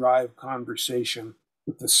them to drive conversation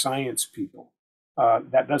with the science people.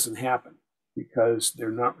 That doesn't happen because they're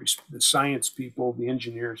not the science people, the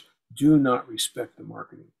engineers do not respect the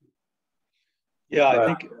marketing people. Yeah, I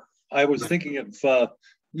think I was thinking of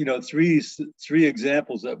three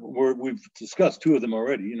examples that we've discussed two of them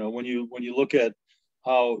already. When you look at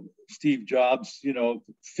how Steve Jobs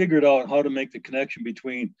figured out how to make the connection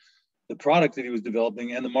between the product that he was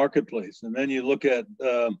developing and the marketplace, and then you look at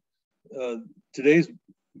today's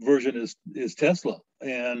version is Tesla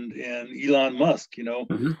and Elon Musk.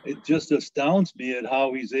 It just astounds me at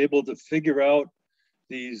how he's able to figure out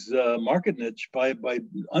these market niche by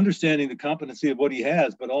understanding the competency of what he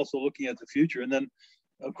has, but also looking at the future. And then,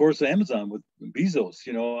 of course, Amazon with Bezos.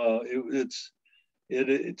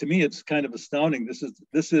 To me, it's kind of astounding.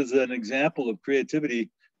 This is an example of creativity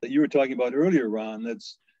that you were talking about earlier, Ron.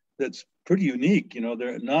 That's pretty unique.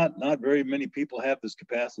 There not very many people have this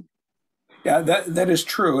capacity. Yeah, that is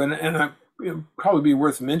true, and it'd probably be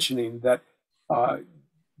worth mentioning that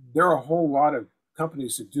there are a whole lot of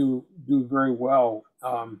companies that do very well,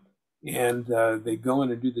 and they go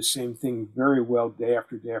in and do the same thing very well day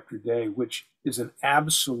after day after day, which is an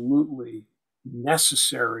absolutely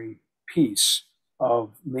necessary piece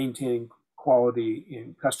of maintaining quality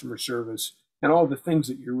in customer service and all the things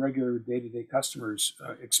that your regular day-to-day customers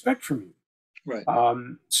expect from you. Right.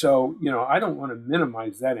 So, I don't want to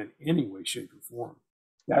minimize that in any way, shape, or form.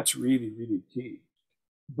 That's really, really key.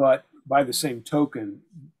 But by the same token,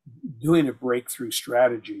 doing a breakthrough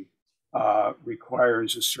strategy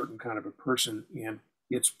requires a certain kind of a person, and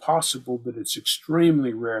it's possible, but it's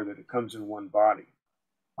extremely rare that it comes in one body.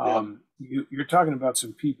 You're talking about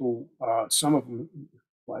some people, some of them,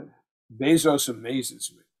 like Bezos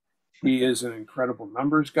amazes me. He is an incredible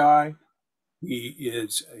numbers guy. He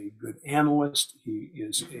is a good analyst. He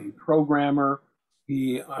is a programmer.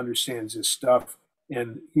 He understands his stuff.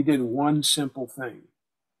 And he did one simple thing,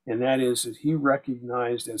 and that is that he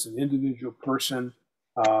recognized as an individual person,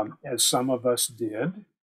 as some of us did,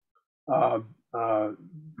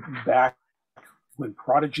 back when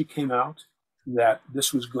Prodigy came out, that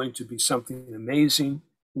this was going to be something amazing.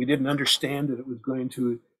 We didn't understand that it was going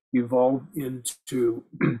to evolve into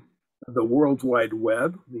the World Wide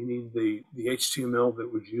Web, meaning the HTML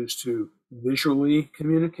that was used to visually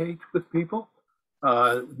communicate with people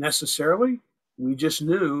necessarily. We just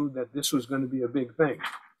knew that this was going to be a big thing.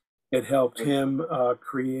 It helped him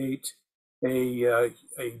create a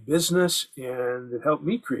business, and it helped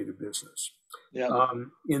me create a business. Yeah.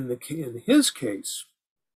 In his case,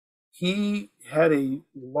 he had a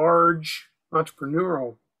large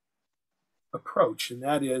entrepreneurial approach, and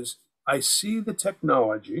that is, I see the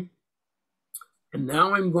technology, and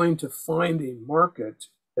now I'm going to find a market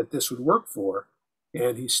that this would work for.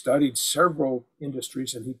 And he studied several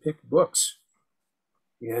industries, and he picked books,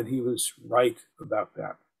 and he was right about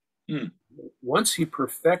that. Mm. Once he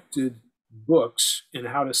perfected books and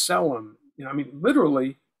how to sell them, I mean,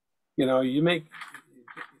 literally, it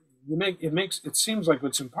seems like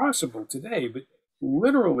it's impossible today, but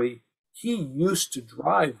literally, he used to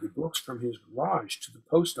drive the books from his garage to the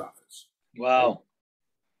post office. Wow. Right?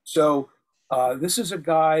 So this is a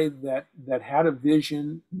guy that had a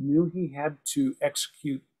vision, knew he had to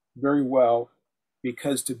execute very well,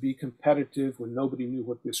 because to be competitive when nobody knew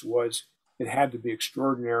what this was, it had to be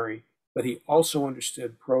extraordinary. But he also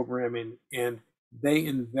understood programming, and they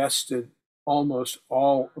invested almost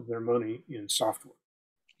all of their money in software.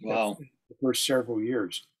 Wow. The first several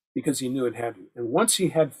years, because he knew it had to. And once he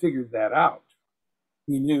had figured that out,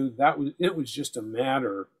 he knew it was just a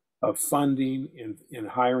matter of funding and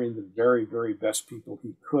hiring the very, very best people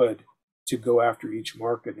he could to go after each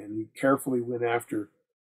market. And he carefully went after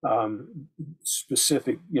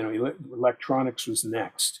specific, electronics was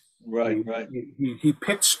next. Right, right. He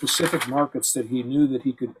picked specific markets that he knew that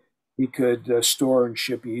he could store and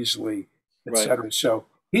ship easily, et cetera. Right. So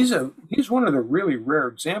he's one of the really rare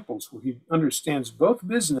examples where he understands both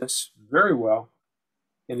business very well,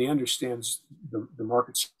 and he understands the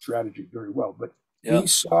market strategy very well. But he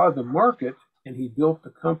saw the market, and he built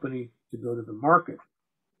the company to go to the market.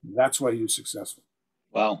 That's why he was successful.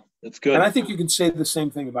 Wow, that's good. And I think you can say the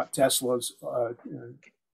same thing about Tesla's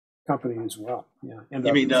company as well. Yeah. And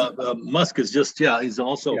you mean Musk is just, he's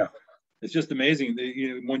also, it's just amazing.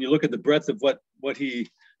 When you look at the breadth of what he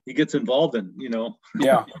gets involved in,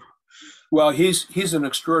 Yeah. Well, he's an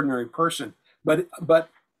extraordinary person, but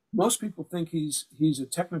most people think he's a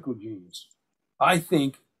technical genius. I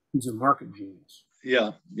think he's a market genius.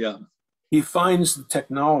 Yeah, yeah. He finds the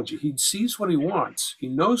technology. He sees what he wants. He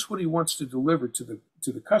knows what he wants to deliver to the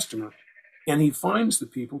customer, and he finds the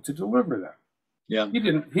people to deliver that. Yeah. He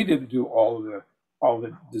didn't do all the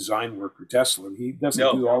design work for Tesla. He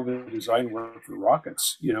doesn't do all the design work for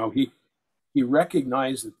rockets. He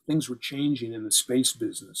recognized that things were changing in the space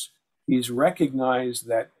business. He's recognized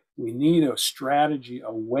that we need a strategy,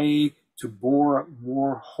 a way to bore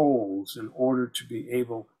more holes in order to be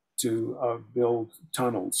able to build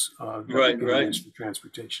tunnels right for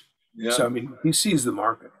transportation. Yeah. So I mean, he sees the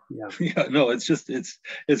market. Yeah. Yeah. No, it's just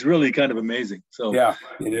it's really kind of amazing. So yeah,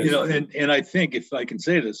 it is. And I think, if I can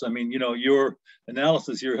say this, I mean, your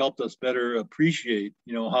analysis here helped us better appreciate,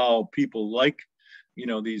 how people like,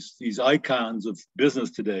 these icons of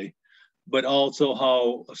business today, but also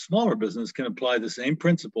how a smaller business can apply the same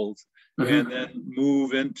principles and then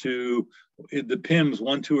move into the PIMS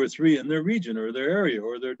 1, 2, or 3 in their region or their area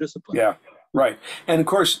or their discipline. Yeah, right. And of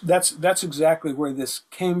course, that's exactly where this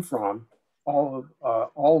came from. All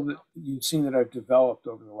that you've seen that I've developed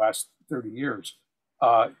over the last 30 years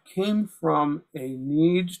came from a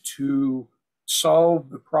need to solve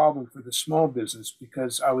the problem for the small business,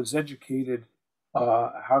 because I was educated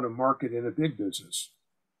how to market in a big business,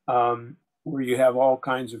 where you have all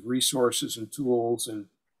kinds of resources and tools and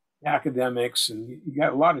academics, and you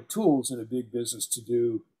got a lot of tools in a big business to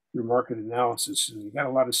do your market analysis, and you got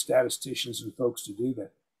a lot of statisticians and folks to do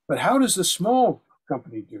that. But how does the small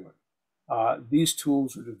company do it? These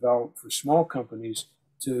tools are developed for small companies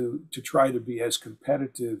to try to be as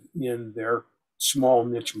competitive in their small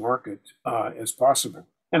niche market as possible.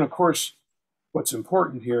 And of course, what's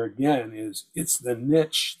important here again is it's the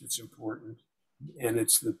niche that's important, and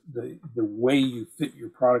it's the way you fit your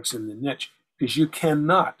products in the niche, because you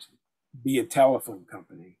cannot be a telephone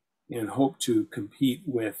company and hope to compete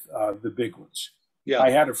with the big ones. Yeah.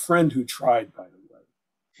 I had a friend who tried, by the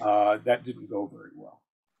way. That didn't go very well.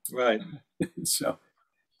 Right. So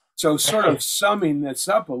sort of summing this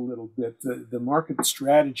up a little bit, the market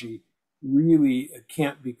strategy really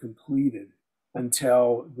can't be completed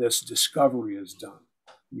until this discovery is done.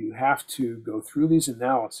 You have to go through these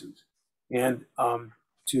analyses, and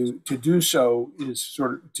to do so is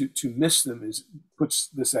sort of to miss them puts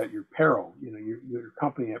this at your peril. Your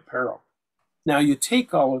company at peril. Now you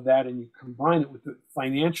take all of that and you combine it with the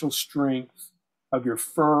financial strength of your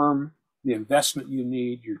firm, the investment you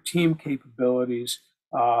need, your team capabilities,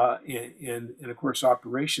 and of course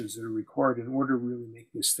operations that are required in order to really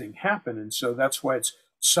make this thing happen. And so that's why it's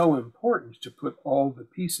so important to put all the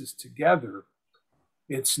pieces together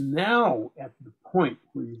It's now at the point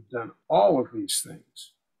where you've done all of these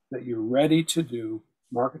things that you're ready to do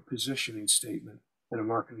market positioning statement and a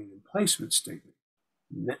marketing and placement statement.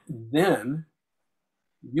 Then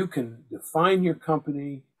you can define your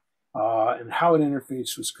company and how it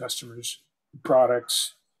interfaces with customers,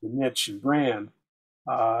 products, the niche and brand.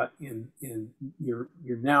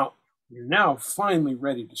 You're now finally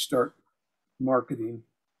ready to start marketing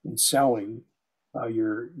and selling.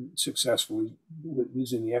 You're successfully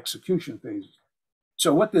using the execution phases.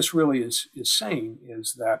 So what this really is saying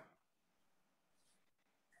is that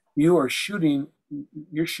you're shooting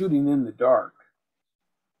in the dark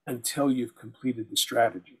until you've completed the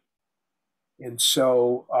strategy. And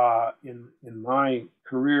so in my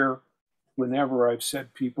career, whenever I've said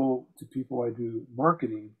to people I do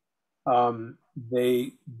marketing,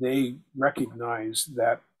 they recognize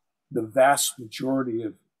that the vast majority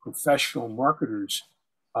of professional marketers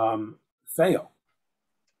fail.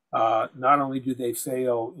 Not only do they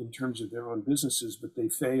fail in terms of their own businesses, but they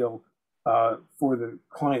fail for the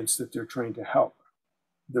clients that they're trying to help.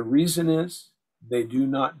 The reason is they do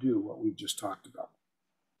not do what we just talked about.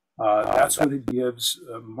 That's what it gives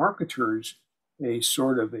marketers a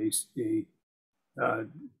sort of a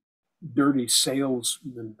dirty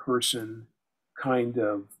salesman person kind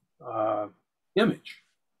of image,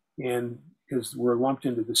 and because we're lumped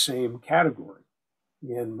into the same category.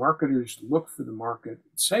 And marketers look for the market.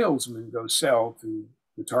 Salesmen go sell to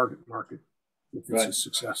the target market if it's a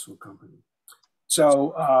successful company.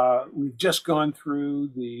 So we've just gone through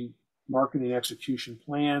the marketing execution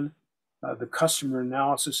plan. The customer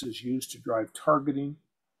analysis is used to drive targeting.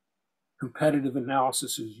 Competitive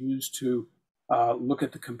analysis is used to look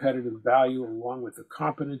at the competitive value along with the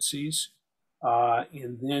competencies.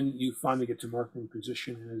 And then you finally get to marketing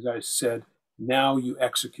position. And as I said, now you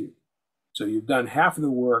execute. So you've done half of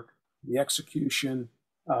the work, the execution,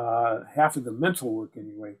 half of the mental work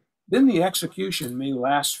anyway. Then the execution may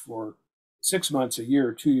last for 6 months, a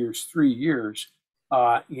year, 2 years, 3 years,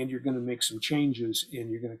 and you're going to make some changes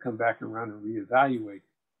and you're going to come back around and reevaluate,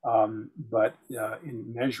 but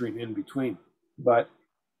in measuring in between. But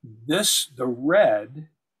the red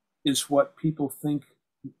is what people think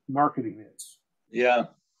marketing is. Yeah.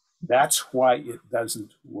 That's why it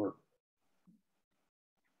doesn't work.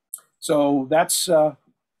 So that's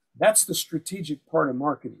the strategic part of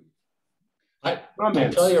marketing. I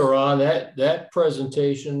tell you, Ron, that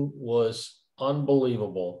presentation was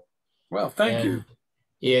unbelievable. Well, thank you.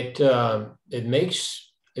 It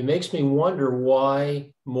makes me wonder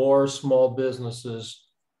why more small businesses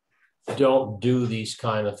don't do these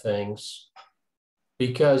kind of things,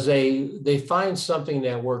 because they find something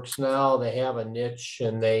that works now. They have a niche,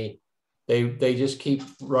 and they just keep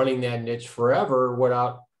running that niche forever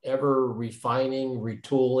without ever refining,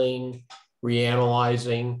 retooling,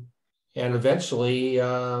 reanalyzing, and eventually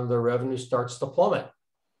the revenue starts to plummet.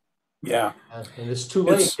 Yeah, and it's too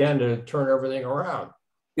late then to turn everything around.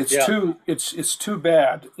 It's too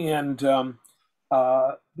bad, and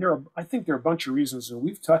I think there are a bunch of reasons, and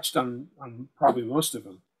we've touched on probably most of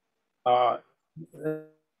them. A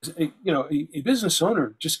business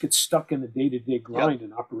owner just gets stuck in the day-to-day grind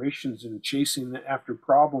and operations and chasing after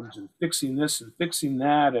problems and fixing this and fixing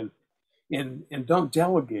that, and don't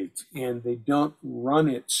delegate, and they don't run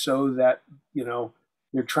it so that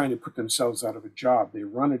they're trying to put themselves out of a job. They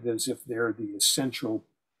run it as if they're the essential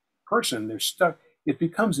person. They're stuck. It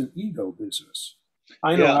becomes an ego business.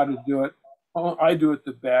 I know how to do it. Oh, I do it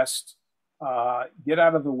the best. Get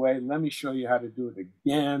out of the way. Let me show you how to do it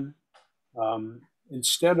again.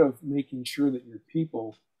 Instead of making sure that your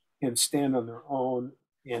people can stand on their own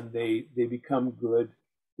and they become good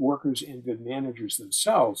workers and good managers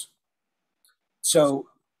themselves. So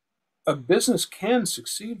a business can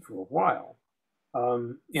succeed for a while.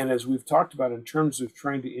 And as we've talked about in terms of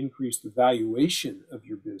trying to increase the valuation of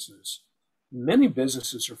your business, many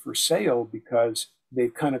businesses are for sale because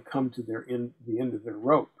they've kind of come to the end of their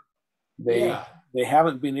rope. They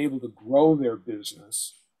haven't been able to grow their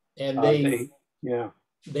business. And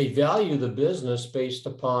they value the business based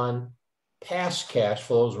upon past cash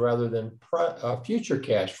flows rather than future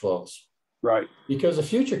cash flows. Right. Because the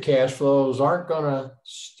future cash flows aren't going to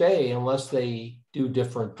stay unless they do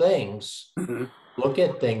different things, look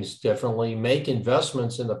at things differently, make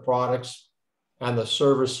investments in the products and the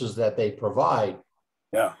services that they provide.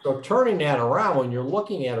 Yeah. So turning that around, when you're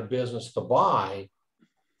looking at a business to buy,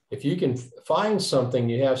 if you can find something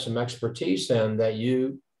you have some expertise in, that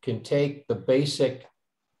you can take the basic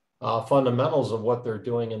fundamentals of what they're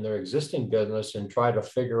doing in their existing business and try to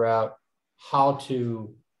figure out how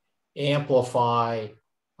to amplify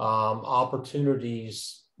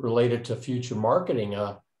opportunities related to future marketing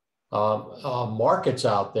markets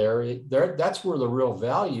out there. That's where the real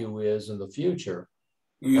value is in the future.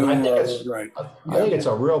 And I think it's right. I think it's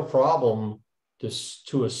a real problem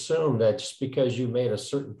to assume that just because you made a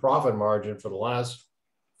certain profit margin for the last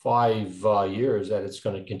 5 years, that it's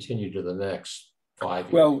going to continue to the next 5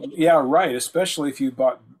 years. Well, yeah, right. Especially if you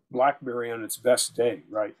bought BlackBerry on its best day,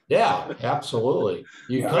 right? Yeah, absolutely.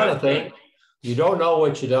 You kind of think you don't know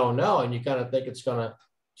what you don't know, and you kind of think it's going to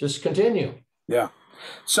just continue. Yeah.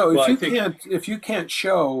 So if you can't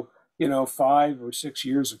show 5 or 6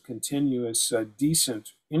 years of continuous decent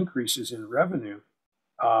increases in revenue,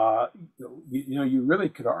 you really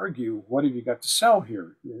could argue, what have you got to sell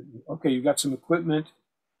here? Okay, you got some equipment.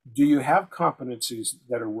 Do you have competencies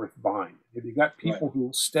that are worth buying? Have you got people who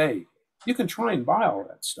will stay? You can try and buy all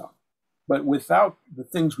that stuff, but without the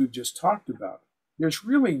things we've just talked about, there's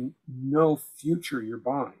really no future you're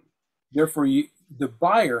buying. Therefore, the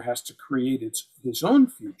buyer has to create his own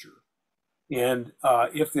future. And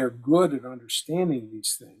if they're good at understanding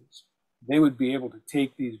these things, they would be able to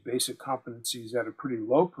take these basic competencies at a pretty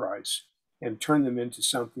low price and turn them into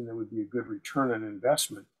something that would be a good return on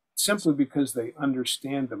investment, simply because they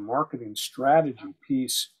understand the marketing strategy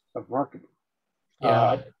piece of marketing.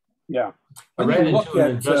 Yeah. I ran into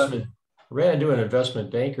an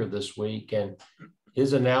investment banker this week, and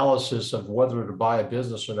his analysis of whether to buy a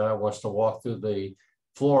business or not was to walk through the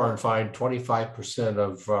floor and find 25%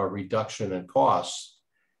 of reduction in costs.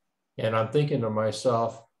 And I'm thinking to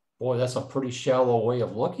myself, boy, that's a pretty shallow way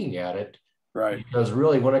of looking at it. Right. Because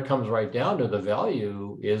really, when it comes right down to the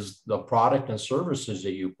value is the product and services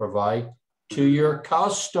that you provide to your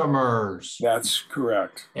customers. That's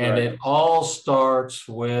correct. And it all starts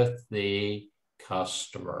with the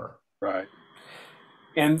customer. Right.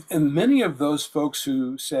 And many of those folks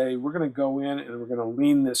who say, we're going to go in and we're going to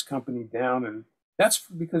lean this company down, and that's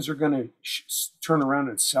because they're going to turn around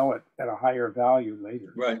and sell it at a higher value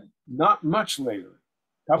later. Right. Not much later,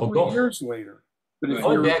 a couple of years later. But if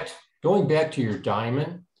going back to your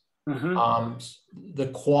diamond,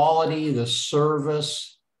 the quality, the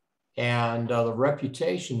service, and the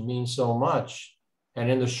reputation means so much. And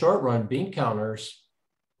in the short run, bean counters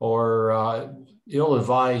or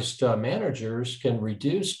ill-advised managers can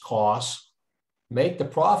reduce costs, make the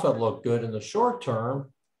profit look good in the short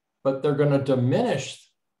term, but they're going to diminish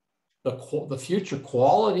the future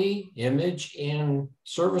quality, image, and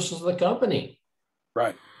services of the company.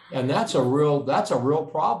 Right. And that's a real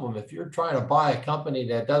problem. If you're trying to buy a company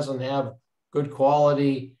that doesn't have good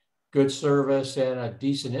quality, good service, and a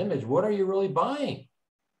decent image, what are you really buying?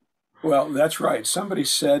 Well, that's right. Somebody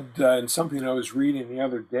said in something I was reading the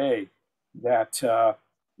other day that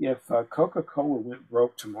if Coca-Cola went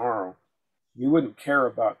broke tomorrow, you wouldn't care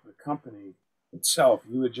about the company itself.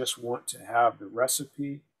 You would just want to have the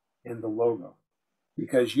recipe and the logo,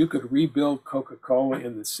 because you could rebuild Coca-Cola to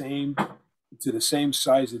the same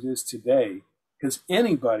size it is today, because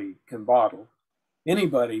anybody can bottle,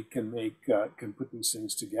 anybody can can put these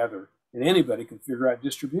things together, and anybody can figure out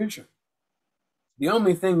distribution. The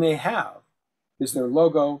only thing they have is their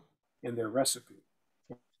logo and their recipe.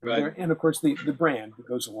 Right. And of course, the brand that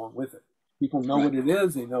goes along with it. People know what it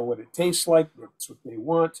is. They know what it tastes like. That's what they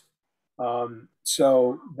want.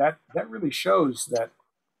 So that really shows that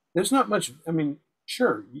there's not much. I mean,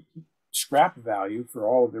 sure, scrap value for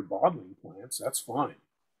all of their bottling plants, that's fine.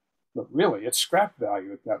 But really, it's scrap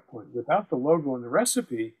value at that point. Without the logo and the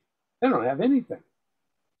recipe, they don't have anything.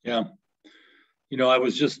 Yeah. I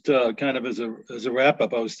was just kind of as a wrap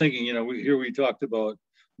up, I was thinking, we talked about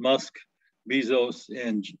Musk, Bezos,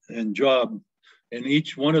 and Jobs, and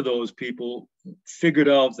each one of those people figured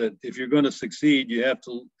out that if you're going to succeed, you have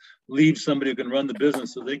to leave somebody who can run the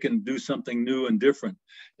business so they can do something new and different.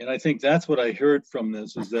 And I think that's what I heard from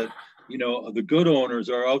this, is that the good owners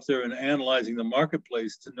are out there and analyzing the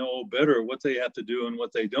marketplace to know better what they have to do and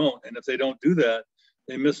what they don't. And if they don't do that,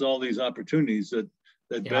 they miss all these opportunities that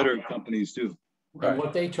better companies do. Right. And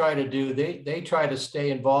what they try to do, they try to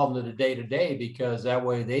stay involved in the day-to-day, because that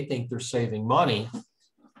way they think they're saving money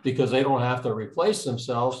because they don't have to replace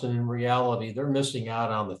themselves. And in reality, they're missing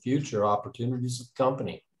out on the future opportunities of the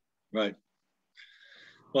company. Right.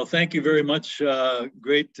 Well, thank you very much.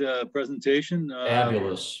 Great presentation.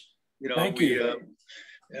 Fabulous. Thank you.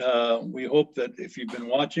 We hope that if you've been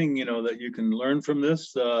watching, that you can learn from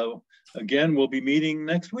this. Again, we'll be meeting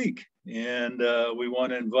next week, and we want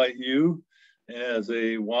to invite you as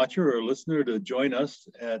a watcher or listener to join us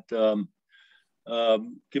at.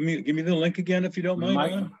 Give me the link again if you don't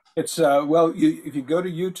mind. It's if you go to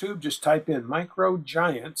YouTube, just type in Micro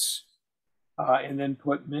Giants, and then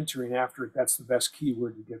put mentoring after it. That's the best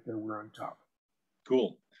keyword to get there. We're on top.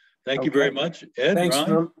 Cool. Thank you very much, Ed. Thanks,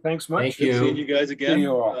 Ron. Thanks much. Thank Good you. seeing you guys again. See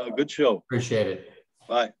you all. Good show. Appreciate it.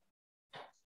 Bye.